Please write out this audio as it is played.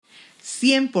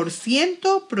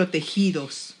100%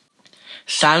 protegidos.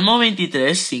 Salmo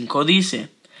 23:5 dice: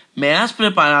 Me has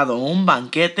preparado un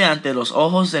banquete ante los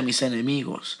ojos de mis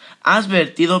enemigos. Has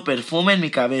vertido perfume en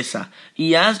mi cabeza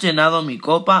y has llenado mi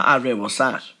copa a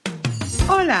rebosar.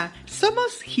 Hola,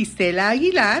 somos Gisela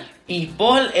Aguilar y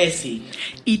Paul Essi,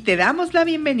 y te damos la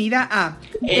bienvenida a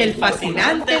El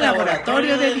fascinante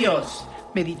laboratorio de Dios.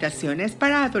 Meditaciones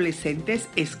para adolescentes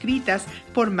escritas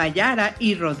por Mayara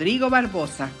y Rodrigo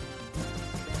Barbosa.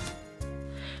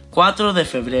 4 de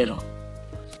febrero.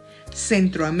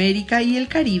 Centroamérica y el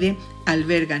Caribe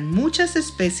albergan muchas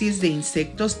especies de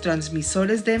insectos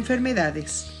transmisores de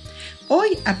enfermedades. Hoy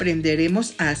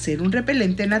aprenderemos a hacer un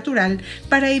repelente natural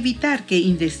para evitar que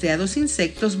indeseados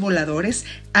insectos voladores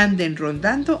anden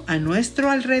rondando a nuestro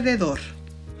alrededor.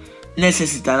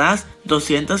 Necesitarás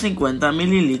 250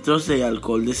 mililitros de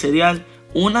alcohol de cereal,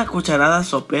 una cucharada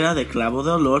sopera de clavo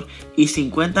de olor y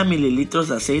 50 mililitros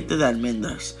de aceite de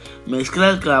almendras. Mezcla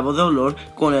el clavo de olor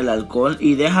con el alcohol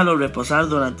y déjalo reposar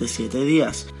durante 7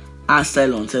 días, hasta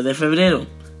el 11 de febrero.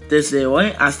 Desde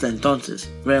hoy hasta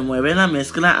entonces, remueve la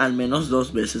mezcla al menos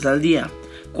 2 veces al día.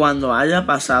 Cuando haya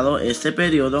pasado este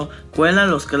periodo, cuela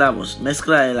los clavos,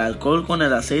 mezcla el alcohol con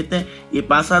el aceite y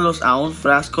pásalos a un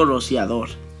frasco rociador.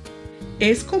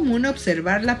 Es común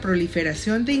observar la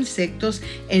proliferación de insectos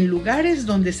en lugares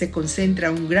donde se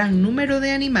concentra un gran número de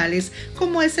animales,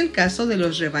 como es el caso de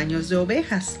los rebaños de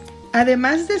ovejas.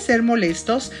 Además de ser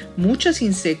molestos, muchos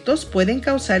insectos pueden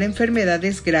causar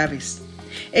enfermedades graves.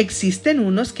 Existen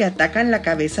unos que atacan la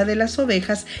cabeza de las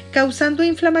ovejas, causando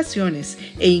inflamaciones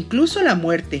e incluso la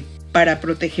muerte. Para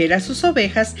proteger a sus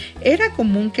ovejas, era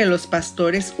común que los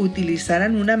pastores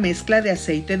utilizaran una mezcla de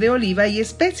aceite de oliva y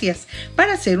especias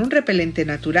para hacer un repelente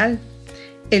natural.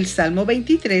 El Salmo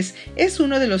 23 es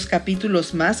uno de los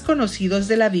capítulos más conocidos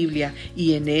de la Biblia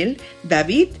y en él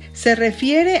David se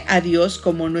refiere a Dios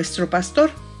como nuestro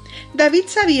pastor. David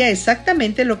sabía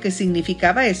exactamente lo que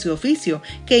significaba ese oficio,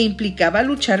 que implicaba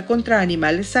luchar contra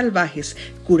animales salvajes,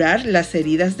 curar las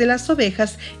heridas de las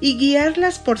ovejas y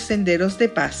guiarlas por senderos de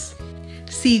paz.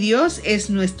 Si Dios es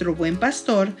nuestro buen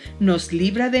pastor, nos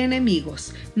libra de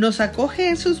enemigos, nos acoge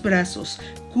en sus brazos,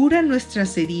 cura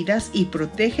nuestras heridas y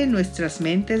protege nuestras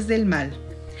mentes del mal.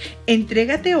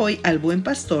 Entrégate hoy al buen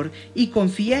pastor y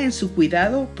confía en su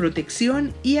cuidado,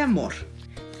 protección y amor.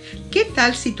 ¿Qué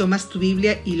tal si tomas tu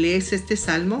Biblia y lees este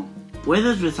salmo?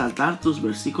 Puedes resaltar tus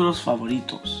versículos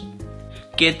favoritos.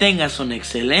 Que tengas un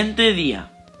excelente día.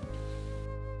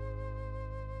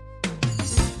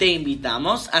 Te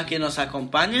invitamos a que nos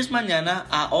acompañes mañana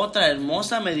a otra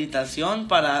hermosa meditación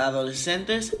para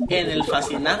adolescentes en el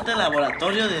fascinante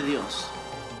laboratorio de Dios.